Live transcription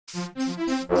Your news time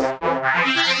is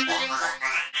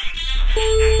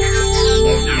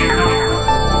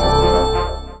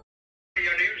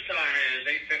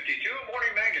 8:52.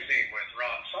 Morning Magazine with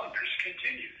Ron Saunders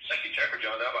continues. Thank you, Jeff, for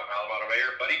joining up. I'm Alabama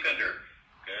Mayor Pinder.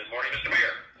 Good morning, Mr.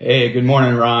 Mayor. Hey, good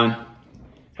morning, Ron.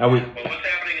 Well, what's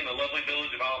happening in the lovely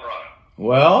village of Alvarado?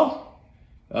 Well,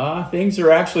 things are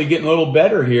actually getting a little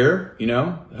better here. You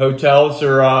know, hotels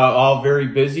are all very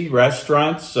busy.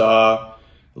 Restaurants,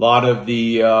 a lot of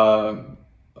the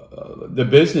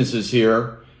businesses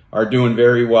here are doing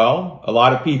very well. A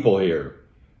lot of people here,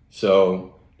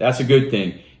 so that's a good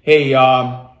thing. Hey,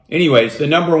 anyways, the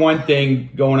number one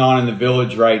thing going on in the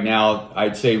village right now,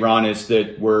 I'd say, Ron, is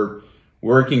that we're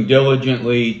working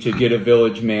diligently to get a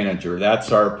village manager.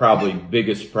 That's our probably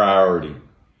biggest priority,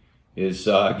 is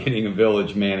getting a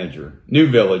village manager, new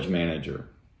village manager.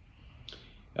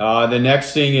 The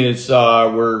next thing is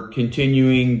we're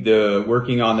continuing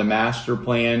working on the master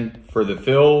plan for the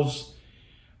Phils.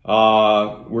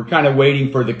 We're kind of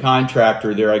waiting for the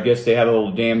contractor there. I guess they had a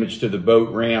little damage to the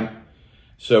boat ramp,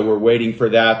 so we're waiting for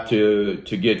that to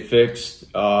get fixed.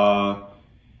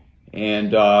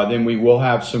 And then we will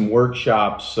have some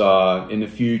workshops in the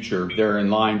future. They're in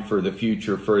line for the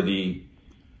future for the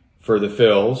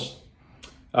Phils.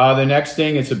 The next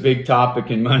thing, it's a big topic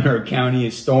in Monroe County,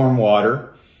 is stormwater.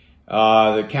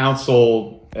 The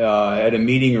council at a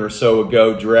meeting or so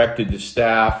ago directed the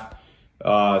staff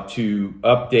to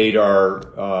update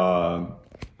our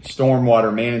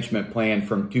stormwater management plan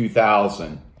from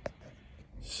 2000.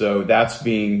 So that's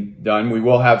being done. We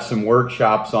will have some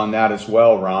workshops on that as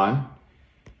well, Ron.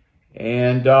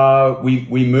 And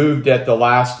we moved at the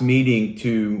last meeting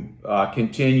to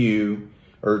continue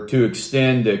or to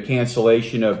extend the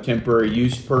cancellation of temporary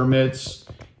use permits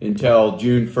until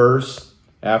June 1st,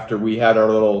 after we had our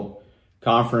little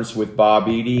conference with Bob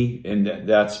Eady, and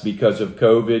that's because of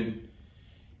COVID.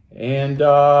 And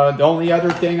the only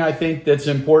other thing I think that's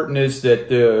important is that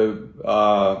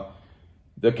the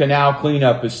canal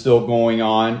cleanup is still going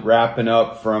on, wrapping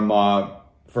up from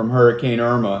Hurricane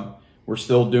Irma. We're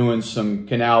still doing some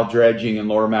canal dredging in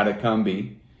Lower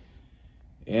Matacumbe.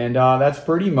 And that's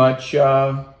pretty much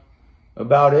about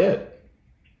it.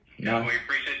 Yeah, we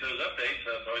appreciate those updates.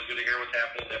 It's always good to hear what's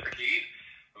happening in Denver Keys.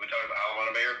 We've been talking about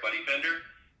Alabama Mayor Pinder.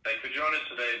 Thanks for joining us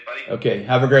today, buddy. Okay,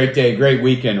 have a great day. Great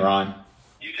weekend, Ron.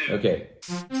 You too. Okay.